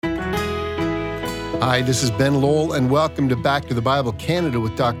Hi, this is Ben Lowell, and welcome to Back to the Bible Canada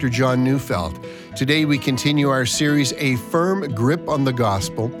with Dr. John Neufeld. Today we continue our series, A Firm Grip on the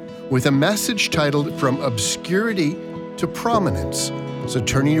Gospel, with a message titled From Obscurity to Prominence. So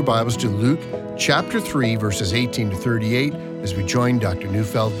turn in your Bibles to Luke chapter 3, verses 18 to 38, as we join Dr.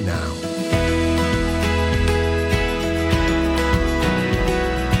 Neufeld now.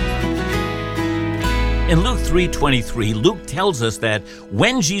 In Luke 3:23, Luke tells us that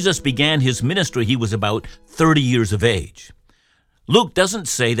when Jesus began his ministry, he was about 30 years of age. Luke doesn't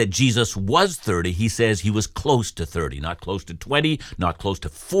say that Jesus was 30. He says he was close to 30, not close to 20, not close to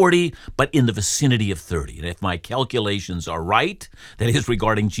 40, but in the vicinity of 30. And if my calculations are right, that is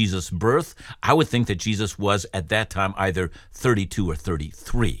regarding Jesus' birth, I would think that Jesus was at that time either 32 or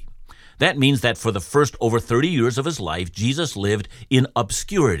 33. That means that for the first over 30 years of his life, Jesus lived in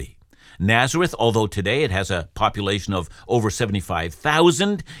obscurity. Nazareth, although today it has a population of over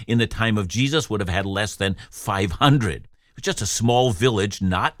 75,000, in the time of Jesus would have had less than 500. It was just a small village,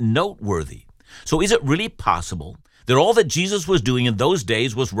 not noteworthy. So is it really possible that all that Jesus was doing in those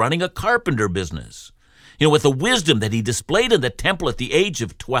days was running a carpenter business? With the wisdom that he displayed in the temple at the age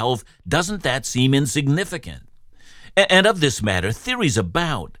of 12, doesn't that seem insignificant? And of this matter, theories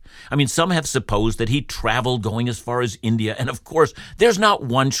abound. Some have supposed that he traveled going as far as India, and of course, there's not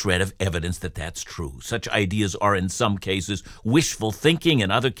one shred of evidence that that's true. Such ideas are in some cases wishful thinking,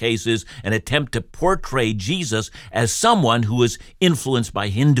 in other cases an attempt to portray Jesus as someone who is influenced by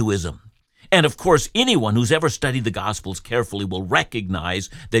Hinduism. And of course, anyone who's ever studied the Gospels carefully will recognize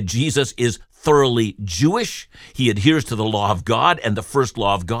that Jesus is thoroughly Jewish. He adheres to the law of God, and the first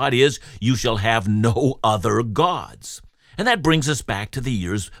law of God is, you shall have no other gods. And that brings us back to the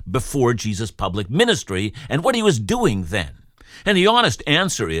years before Jesus' public ministry and what he was doing then. And the honest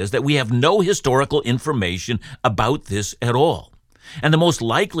answer is that we have no historical information about this at all. And the most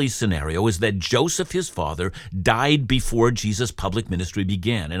likely scenario is that Joseph, his father, died before Jesus' public ministry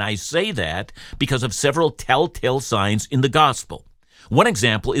began. And I say that because of several telltale signs in the gospel. One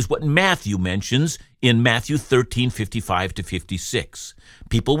example is what Mathew mentions in Mathew 13:55 to 56.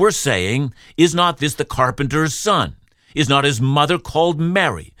 People were saying, "Is not this the carpenter's son? Is not his mother called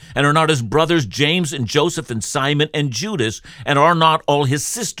Mary? And are not his brothers James and Joseph and Simon and Judas? And are not all his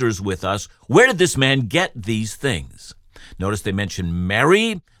sisters with us? Where did this man get these things?" Notice they mention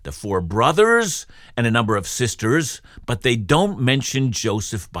Mary, the 4 brothers, and a number of sisters, but they don't mention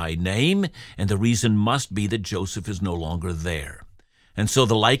Joseph by name, and the reason must be that Joseph is no longer there. And so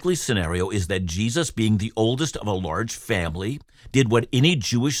the likely scenario is that Jesus, being the oldest of a large family, did what any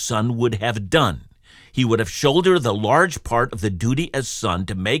Jewish son would have done. He would have shouldered the large part of the duty as son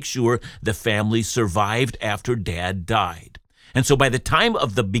to make sure the family survived after dad died. And so by the time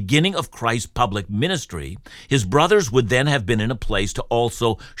of the beginning of Christ's public ministry, his brothers would then have been in a place to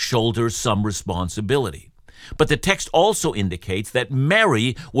also shoulder some responsibility. But the text also indicates that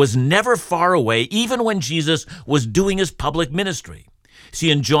Mary was never far away, even when Jesus was doing his public ministry. See,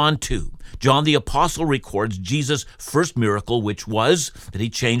 in John 2, John the Apostle records Jesus' first miracle, which was that he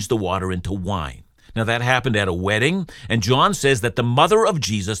changed the water into wine. Now, that happened at a wedding, and John says that the mother of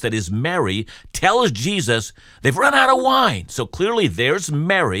Jesus, that is Mary, tells Jesus they've run out of wine. So clearly there's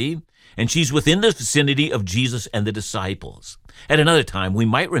Mary, and she's within the vicinity of Jesus and the disciples. At another time, we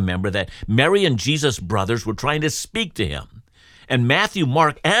might remember that Mary and Jesus' brothers were trying to speak to him. And Matthew,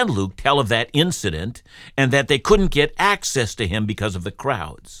 Mark, and Luke tell of that incident, and that they couldn't get access to him because of the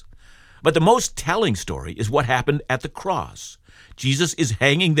crowds. But the most telling story is what happened at the cross. Jesus is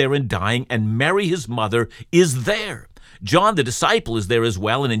hanging there and dying, and Mary, his mother, is there. John, the disciple, is there as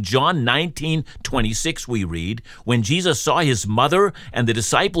well, and in John 19:26 we read, when Jesus saw his mother and the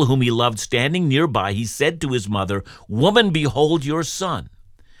disciple whom he loved standing nearby, he said to his mother, "Woman, behold your son."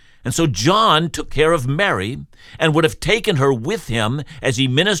 And so John took care of Mary and would have taken her with him as he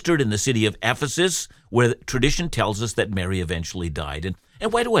ministered in the city of Ephesus, where tradition tells us that Mary eventually died.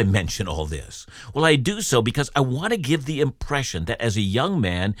 And why do I mention all this? Well, I do so because I want to give the impression that as a young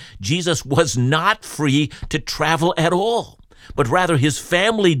man, Jesus was not free to travel at all, but rather his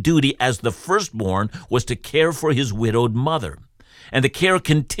family duty as the firstborn was to care for his widowed mother. And the care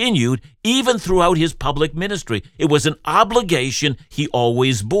continued even throughout his public ministry. It was an obligation he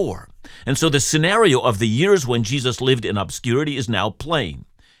always bore. And so the scenario of the years when Jesus lived in obscurity is now plain.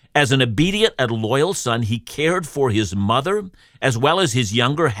 As an obedient and loyal son, he cared for his mother as well as his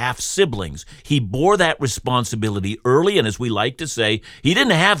younger half-siblings. He bore that responsibility early, and as we like to say, he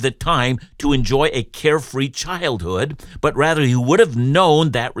didn't have the time to enjoy a carefree childhood, but rather he would have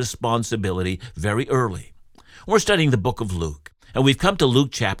known that responsibility very early. We're studying the book of Luke, and we've come to Luke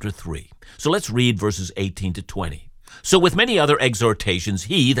chapter 3. So let's read verses 18 to 20. So with many other exhortations,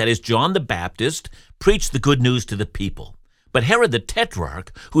 he, that is John the Baptist, preached the good news to the people. But Herod the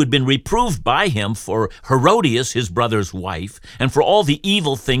Tetrarch, who had been reproved by him for Herodias, his brother's wife, and for all the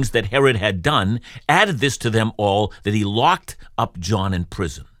evil things that Herod had done, added this to them all, that he locked up John in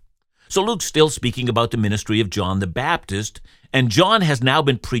prison. So Luke's still speaking about the ministry of John the Baptist, and John has now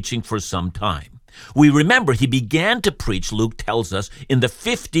been preaching for some time. We remember he began to preach, Luke tells us, in the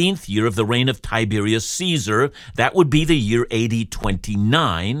 15th year of the reign of Tiberius Caesar. That would be the year AD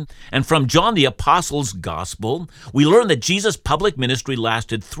 29. And from John the Apostle's Gospel, we learn that Jesus' public ministry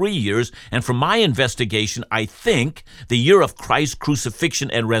lasted 3 years, and from my investigation, I think the year of Christ's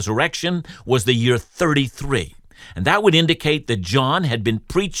crucifixion and resurrection was the year 33. And that would indicate that John had been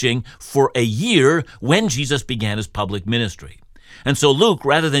preaching for a year when Jesus began his public ministry. And so Luke,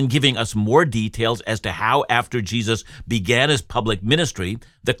 rather than giving us more details as to how after Jesus began his public ministry,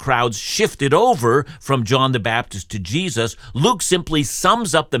 the crowds shifted over from John the Baptist to Jesus, Luke simply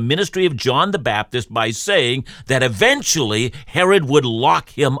sums up the ministry of John the Baptist by saying that eventually Herod would lock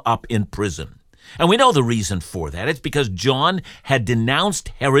him up in prison. And we know the reason for that. It's because John had denounced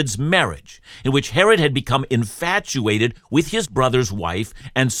Herod's marriage, in which Herod had become infatuated with his brother's wife,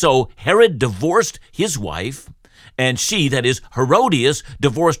 and so Herod divorced his wife, and she, that is Herodias,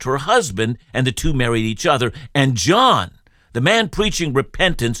 divorced her husband, and the two married each other. And John, the man preaching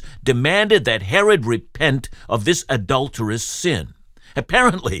repentance, demanded that Herod repent of this adulterous sin.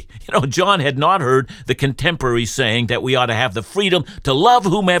 Apparently, John had not heard the contemporary saying that we ought to have the freedom to love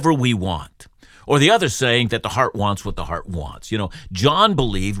whomever we want, or the other saying that the heart wants what the heart wants. John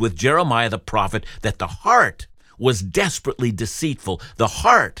believed with Jeremiah the prophet that the heart was desperately deceitful. The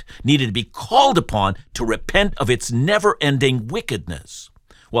heart needed to be called upon to repent of its never-ending wickedness.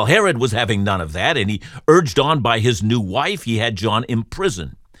 Well, Herod was having none of that, and he, urged on by his new wife, he had John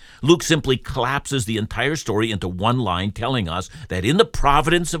imprisoned. Luke simply collapses the entire story into one line, telling us that in the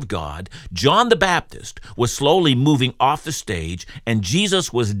providence of God, John the Baptist was slowly moving off the stage, and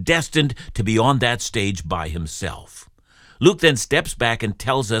Jesus was destined to be on that stage by himself. Luke then steps back and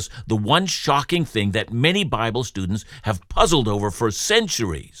tells us the one shocking thing that many Bible students have puzzled over for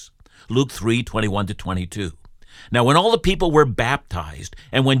centuries. Luke 3:21-22. Now, when all the people were baptized,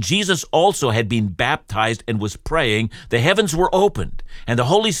 and when Jesus also had been baptized and was praying, the heavens were opened, and the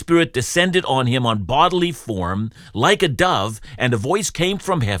Holy Spirit descended on him on bodily form, like a dove, and a voice came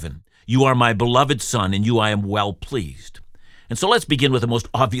from heaven, "You are my beloved Son, in you I am well pleased." And so let's begin with the most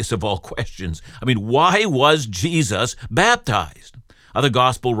obvious of all questions. Why was Jesus baptized? Other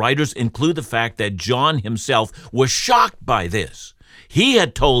gospel writers include the fact that John himself was shocked by this. He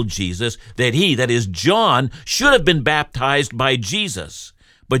had told Jesus that he, that is John, should have been baptized by Jesus.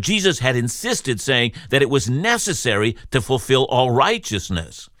 But Jesus had insisted, saying that it was necessary to fulfill all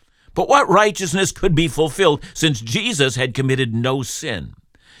righteousness. But what righteousness could be fulfilled since Jesus had committed no sin?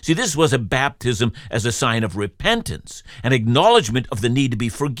 See, this was a baptism as a sign of repentance, an acknowledgement of the need to be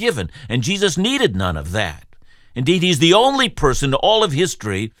forgiven, and Jesus needed none of that. Indeed, he's the only person in all of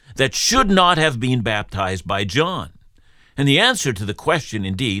history that should not have been baptized by John. And the answer to the question,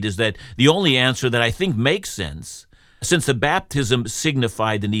 indeed, is that the only answer that I think makes sense, since the baptism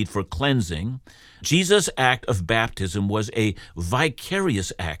signified the need for cleansing, Jesus' act of baptism was a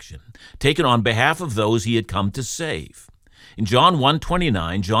vicarious action, taken on behalf of those he had come to save. In John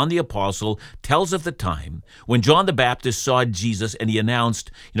 1:29, John the Apostle tells of the time when John the Baptist saw Jesus and he announced,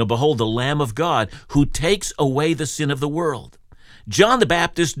 "Behold, the Lamb of God who takes away the sin of the world." John the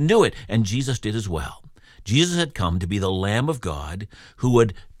Baptist knew it, and Jesus did as well. Jesus had come to be the Lamb of God who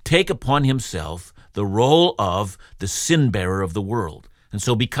would take upon himself the role of the sin-bearer of the world. And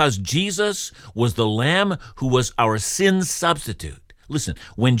so because Jesus was the Lamb who was our sin substitute, listen,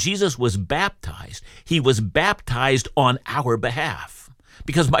 when Jesus was baptized, he was baptized on our behalf.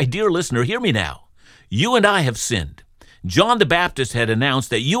 Because, my dear listener, hear me now. You and I have sinned. John the Baptist had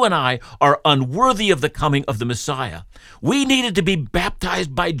announced that you and I are unworthy of the coming of the Messiah. We needed to be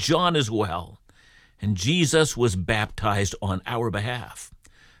baptized by John as well. And Jesus was baptized on our behalf.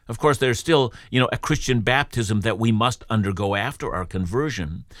 Of course, there's still, a Christian baptism that we must undergo after our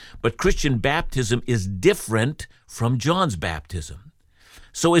conversion. But Christian baptism is different from John's baptism.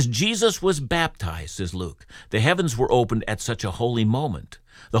 So as Jesus was baptized, says Luke, the heavens were opened at such a holy moment.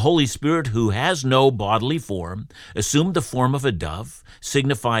 The Holy Spirit, who has no bodily form, assumed the form of a dove,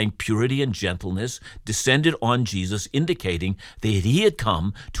 signifying purity and gentleness, descended on Jesus, indicating that he had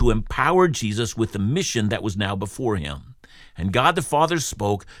come to empower Jesus with the mission that was now before him. And God the Father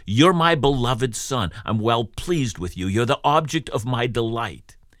spoke, "You're my beloved Son. I'm well pleased with you. You're the object of my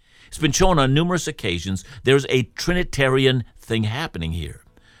delight." It's been shown on numerous occasions there's a Trinitarian thing happening here.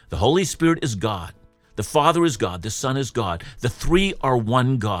 The Holy Spirit is God. The Father is God, the Son is God. The three are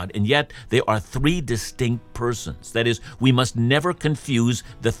one God, and yet they are three distinct persons. That is, we must never confuse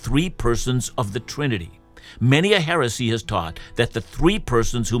the three persons of the Trinity. Many a heresy has taught that the three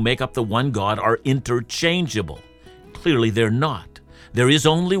persons who make up the one God are interchangeable. Clearly, they're not. There is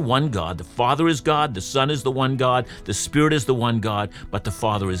only one God. The Father is God, the Son is the one God, the Spirit is the one God, but the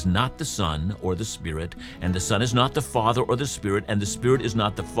Father is not the Son or the Spirit, and the Son is not the Father or the Spirit, and the Spirit is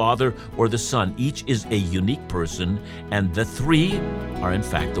not the Father or the Son. Each is a unique person, and the three are in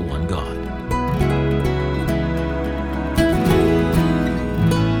fact the one God.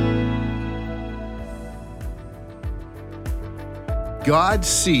 God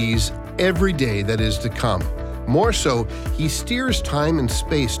sees every day that is to come. More so, he steers time and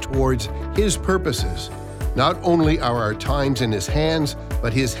space towards his purposes. Not only are our times in his hands,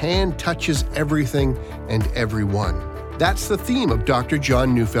 but his hand touches everything and everyone. That's the theme of Dr.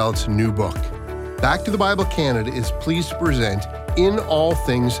 John Neufeld's new book. Back to the Bible Canada is pleased to present In All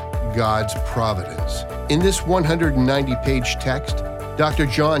Things, God's Providence. In this 190-page text, Dr.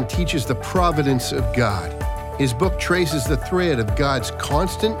 John teaches the providence of God. His book traces the thread of God's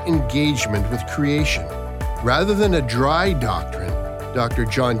constant engagement with creation. Rather than a dry doctrine, Dr.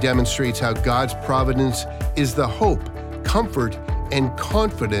 John demonstrates how God's providence is the hope, comfort, and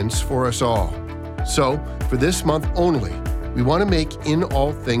confidence for us all. So, for this month only, we want to make In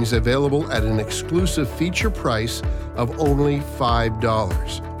All Things available at an exclusive feature price of only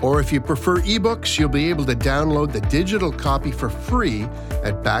 $5. Or if you prefer ebooks, you'll be able to download the digital copy for free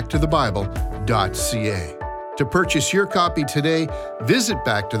at backtothebible.ca. To purchase your copy today, visit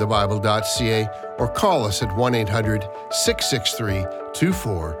backtothebible.ca or call us at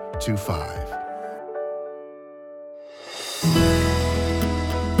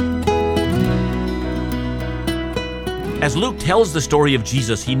As Luke tells the story of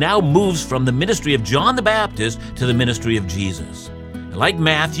Jesus, he now moves from the ministry of John the Baptist to the ministry of Jesus. And like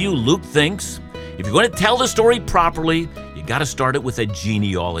Matthew, Luke thinks, if you're going to tell the story properly, you got to start it with a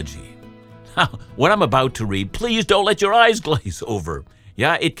genealogy. What I'm about to read, please don't let your eyes glaze over.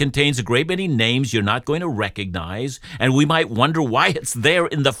 Yeah, it contains a great many names you're not going to recognize, and we might wonder why it's there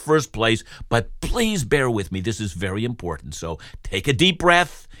in the first place, but please bear with me. This is very important, so take a deep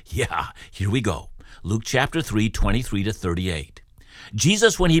breath. Yeah, here we go. Luke chapter 3, 23 to 38.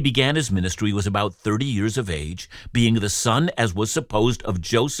 Jesus, when he began his ministry, was about 30 years of age, being the son, as was supposed, of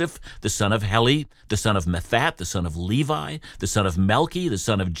Joseph, the son of Heli, the son of Mathew, the son of Levi, the son of Melchi, the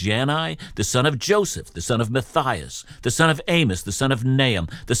son of Janai, the son of Joseph, the son of Matthias, the son of Amos, the son of Nahum,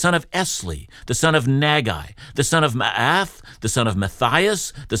 the son of Esli, the son of Nagai, the son of Maath, the son of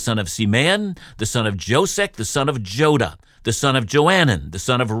Matthias, the son of Simeon, the son of Josek, the son of Joda, the son of Joanan, the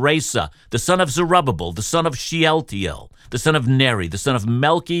son of Resa, the son of Zerubbabel, the son of Shealtiel, the son of Neri, the son of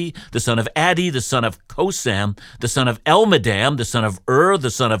Melchi, the son of Addi, the son of Kosam, the son of Elmadam, the son of the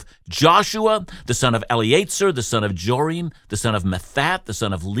son of Joshua, the son of Eleazar, the son of Jorim, the son of Mathat, the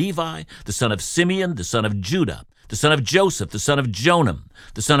son of Levi, the son of Simeon, the son of Judah, the son of Joseph, the son of Jonam,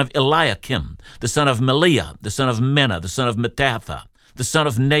 the son of Eliakim, the son of Meliah, the son of Menah, the son of Mattatha, the son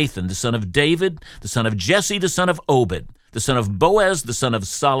of Nathan, the son of David, the son of Jesse, the son of Obed, the son of Boaz, the son of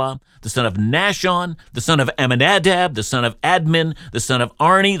Salah, the son of Nashon, the son of Amminadab, the son of Admin, the son of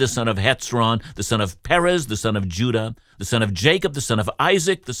Arni, the son of Hetzron, the son of Perez, the son of Judah, the son of Jacob, the son of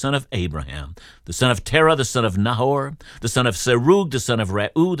Isaac, the son of Abraham, the son of Terah, the son of Nahor, the son of Serug, the son of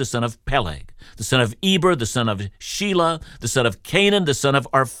Reu, the son of Peleg, the son of Eber, the son of Shelah, the son of Canaan, the son of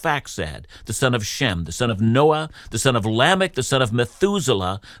Arphaxad, the son of Shem, the son of Noah, the son of Lamech, the son of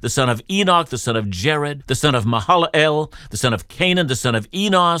Methuselah, the son of Enoch, the son of Jared, the son of Mahalalel, the son of Canaan, the son of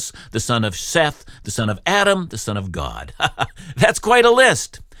Enos, the son of Seth, the son of Adam, the son of God. That's quite a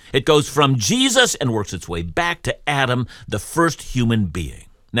list. It goes from Jesus and works its way back to Adam, the first human being.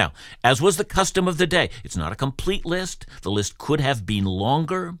 Now, as was the custom of the day, it's not a complete list. The list could have been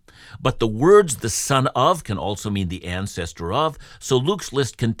longer, but the words the son of can also mean the ancestor of, so Luke's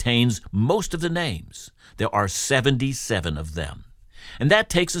list contains most of the names. There are 77 of them. And that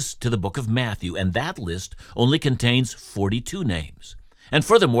takes us to the book of Matthew, and that list only contains 42 names. And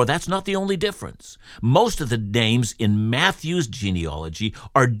furthermore, that's not the only difference. Most of the names in Matthew's genealogy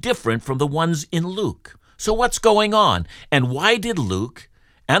are different from the ones in Luke. So what's going on? And why did Luke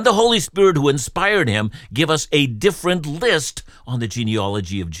and the Holy Spirit who inspired him give us a different list on the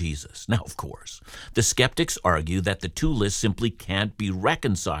genealogy of Jesus? Now, of course, the skeptics argue that the two lists simply can't be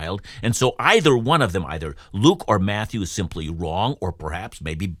reconciled, and so either one of them, either Luke or Matthew, is simply wrong, or perhaps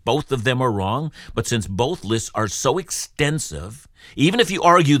maybe both of them are wrong. But since both lists are so extensive, even if you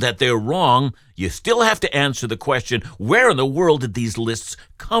argue that they're wrong, you still have to answer the question, where in the world did these lists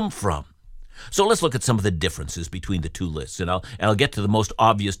come from? So let's look at some of the differences between the two lists, and I'll get to the most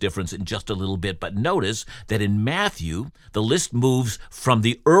obvious difference in just a little bit, but notice that in Matthew, the list moves from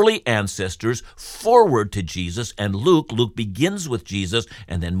the early ancestors forward to Jesus, and Luke begins with Jesus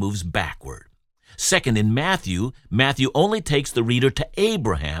and then moves backward. Second, in Matthew only takes the reader to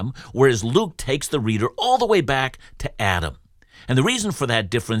Abraham, whereas Luke takes the reader all the way back to Adam. And the reason for that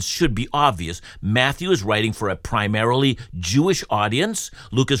difference should be obvious. Matthew is writing for a primarily Jewish audience.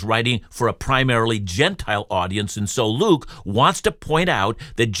 Luke is writing for a primarily Gentile audience. And so Luke wants to point out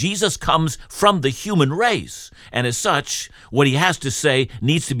that Jesus comes from the human race. And as such, what he has to say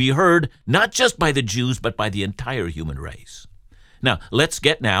needs to be heard not just by the Jews, but by the entire human race. Now, let's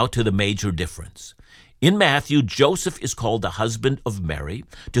get now to the major difference. In Matthew, Joseph is called the husband of Mary,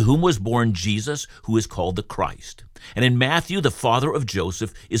 to whom was born Jesus, who is called the Christ. And in Matthew, the father of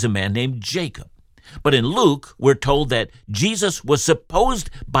Joseph is a man named Jacob. But in Luke, we're told that Jesus was supposed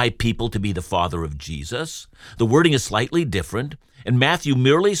by people to be the father of Jesus. The wording is slightly different, and Matthew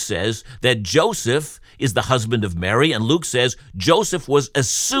merely says that Joseph is the husband of Mary, and Luke says Joseph was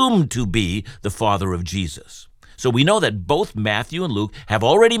assumed to be the father of Jesus. So we know that both Matthew and Luke have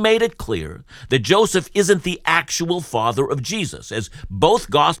already made it clear that Joseph isn't the actual father of Jesus. As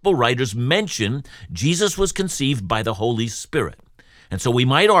both gospel writers mention, Jesus was conceived by the Holy Spirit. And so we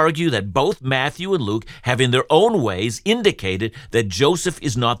might argue that both Matthew and Luke have in their own ways indicated that Joseph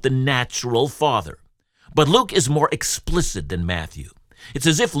is not the natural father. But Luke is more explicit than Matthew. It's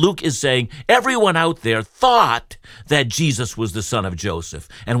as if Luke is saying, everyone out there thought that Jesus was the son of Joseph.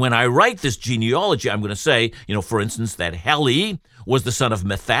 And when I write this genealogy, I'm going to say, for instance, that Heli was the son of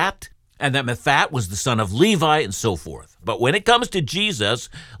Mathew, and that Mathew was the son of Levi, and so forth. But when it comes to Jesus,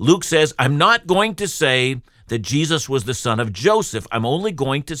 Luke says, I'm not going to say that Jesus was the son of Joseph. I'm only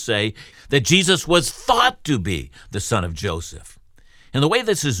going to say that Jesus was thought to be the son of Joseph. And the way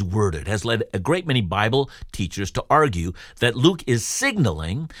this is worded has led a great many Bible teachers to argue that Luke is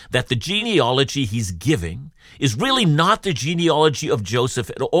signaling that the genealogy he's giving is really not the genealogy of Joseph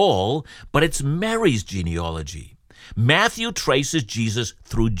at all, but it's Mary's genealogy. Matthew traces Jesus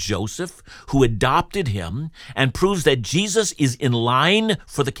through Joseph, who adopted him, and proves that Jesus is in line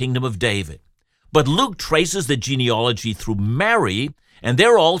for the kingdom of David. But Luke traces the genealogy through Mary, and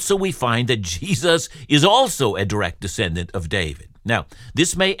there also we find that Jesus is also a direct descendant of David. Now,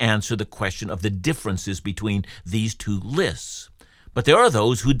 this may answer the question of the differences between these two lists, but there are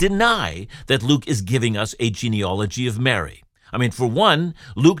those who deny that Luke is giving us a genealogy of Mary. For one,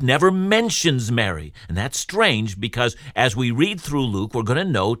 Luke never mentions Mary, and that's strange because as we read through Luke, we're going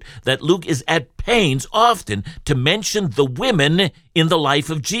to note that Luke is at pains often to mention the women in the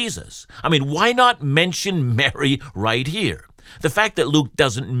life of Jesus. Why not mention Mary right here? The fact that Luke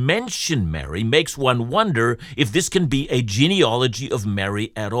doesn't mention Mary makes one wonder if this can be a genealogy of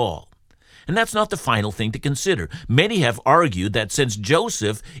Mary at all. And that's not the final thing to consider. Many have argued that since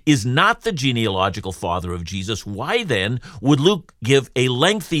Joseph is not the genealogical father of Jesus, why then would Luke give a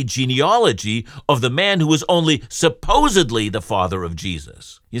lengthy genealogy of the man who was only supposedly the father of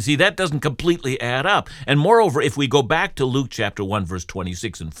Jesus? You see, that doesn't completely add up. And moreover, if we go back to Luke chapter 1, verse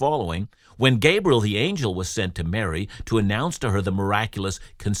 26 and following, when Gabriel the angel was sent to Mary to announce to her the miraculous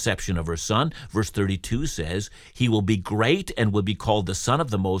conception of her son, verse 32 says, he will be great and will be called the Son of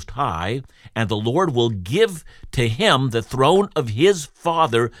the Most High, and the Lord will give to him the throne of his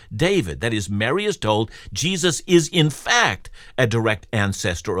father David. That is, Mary is told Jesus is in fact a direct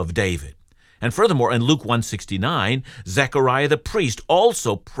ancestor of David. And furthermore, in Luke 1:69, Zechariah the priest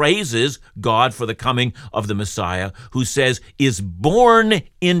also praises God for the coming of the Messiah, who says, is born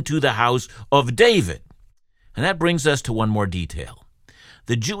into the house of David. And that brings us to one more detail.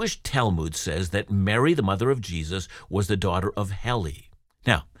 The Jewish Talmud says that Mary, the mother of Jesus, was the daughter of Heli.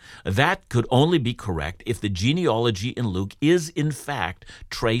 Now, that could only be correct if the genealogy in Luke is, in fact,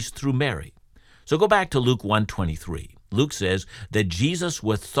 traced through Mary. So go back to Luke 1:23. Luke says that Jesus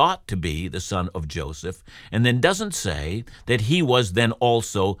was thought to be the son of Joseph, and then doesn't say that he was then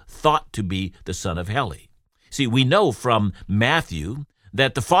also thought to be the son of Heli. See, we know from Matthew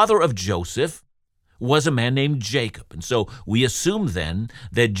that the father of Joseph was a man named Jacob, and so we assume then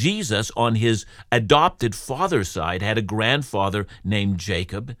that Jesus, on his adopted father's side, had a grandfather named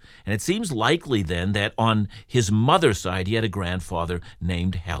Jacob, and it seems likely then that on his mother's side he had a grandfather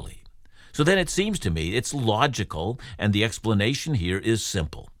named Heli. So then it seems to me it's logical, and the explanation here is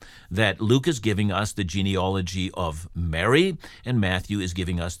simple, that Luke is giving us the genealogy of Mary, and Matthew is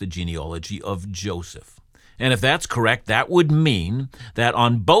giving us the genealogy of Joseph. And if that's correct, that would mean that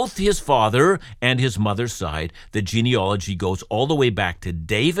on both his father and his mother's side, the genealogy goes all the way back to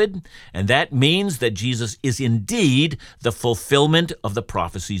David, and that means that Jesus is indeed the fulfillment of the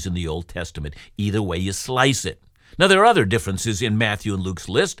prophecies in the Old Testament, either way you slice it. Now, there are other differences in Matthew and Luke's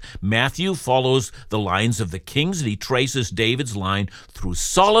list. Matthew follows the lines of the kings, and he traces David's line through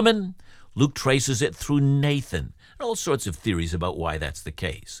Solomon. Luke traces it through Nathan. All sorts of theories about why that's the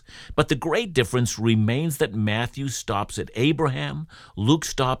case. But the great difference remains that Matthew stops at Abraham, Luke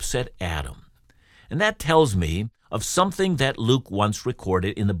stops at Adam. And that tells me of something that Luke once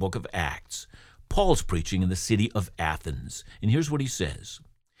recorded in the book of Acts. Paul's preaching in the city of Athens. And here's what he says.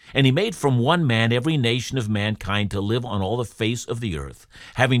 And he made from one man every nation of mankind to live on all the face of the earth,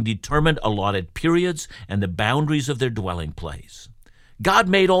 having determined allotted periods and the boundaries of their dwelling place. God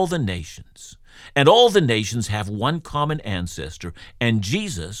made all the nations. And all the nations have one common ancestor, and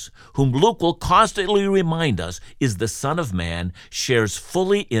Jesus, whom Luke will constantly remind us is the Son of Man, shares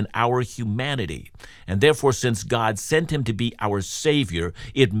fully in our humanity. And therefore, since God sent him to be our Savior,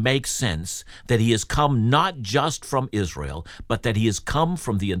 it makes sense that he has come not just from Israel, but that he has come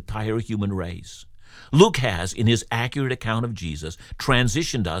from the entire human race. Luke has, in his accurate account of Jesus,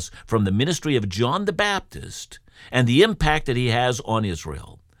 transitioned us from the ministry of John the Baptist and the impact that he has on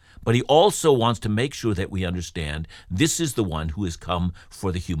Israel. But he also wants to make sure that we understand this is the one who has come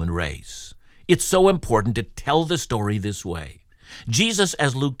for the human race. It's so important to tell the story this way. Jesus,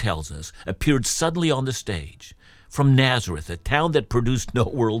 as Luke tells us, appeared suddenly on the stage. From Nazareth, a town that produced no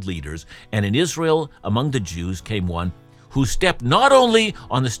world leaders, and in Israel, among the Jews, came one who stepped not only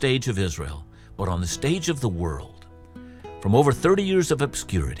on the stage of Israel, but on the stage of the world. From over 30 years of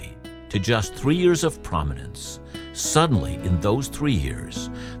obscurity to just 3 years of prominence, suddenly, in those 3 years,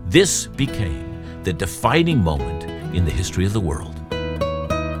 this became the defining moment in the history of the world.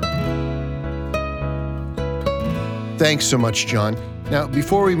 Thanks so much, John. Now,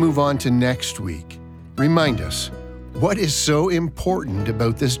 before we move on to next week, remind us, what is so important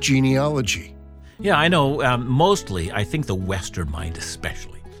about this genealogy? Yeah, I know. Mostly, I think the Western mind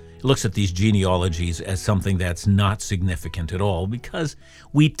especially looks at these genealogies as something that's not significant at all, because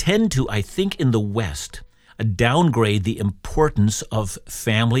we tend to, I think, in the West, downgrade the importance of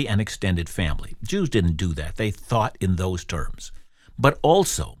family and extended family. Jews didn't do that. They thought in those terms. But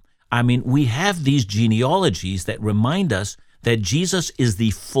also, we have these genealogies that remind us that Jesus is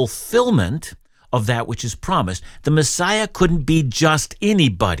the fulfillment of that which is promised. The Messiah couldn't be just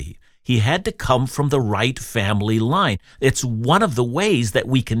anybody. He had to come from the right family line. It's one of the ways that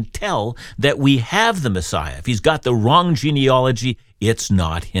we can tell that we have the Messiah. If he's got the wrong genealogy, it's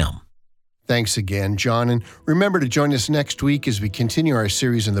not him. Thanks again, John. And remember to join us next week as we continue our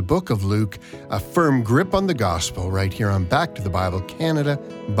series in the book of Luke, A Firm Grip on the Gospel, right here on Back to the Bible Canada,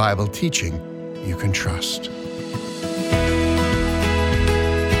 Bible teaching you can trust.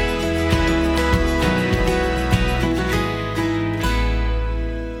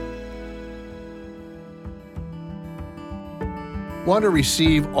 Want to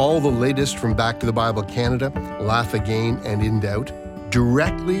receive all the latest from Back to the Bible Canada, Laugh Again, and In Doubt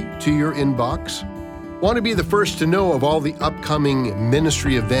directly to your inbox? Want to be the first to know of all the upcoming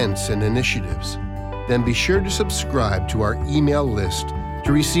ministry events and initiatives? Then be sure to subscribe to our email list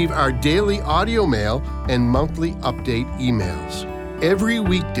to receive our daily audio mail and monthly update emails. Every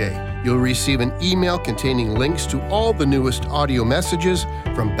weekday, you'll receive an email containing links to all the newest audio messages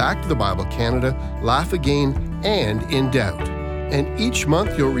from Back to the Bible Canada, Laugh Again, and In Doubt. And each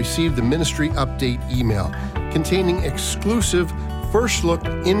month, you'll receive the ministry update email containing exclusive first look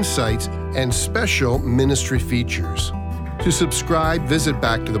insights and special ministry features. To subscribe, visit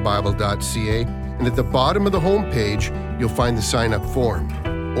backtothebible.ca, and at the bottom of the homepage, you'll find the sign-up form.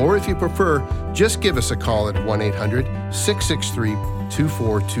 Or if you prefer, just give us a call at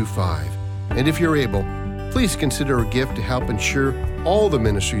 1-800-663-2425. And if you're able, please consider a gift to help ensure all the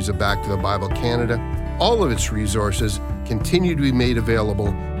ministries of Back to the Bible Canada, all of its resources, continue to be made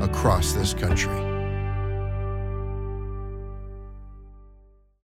available across this country.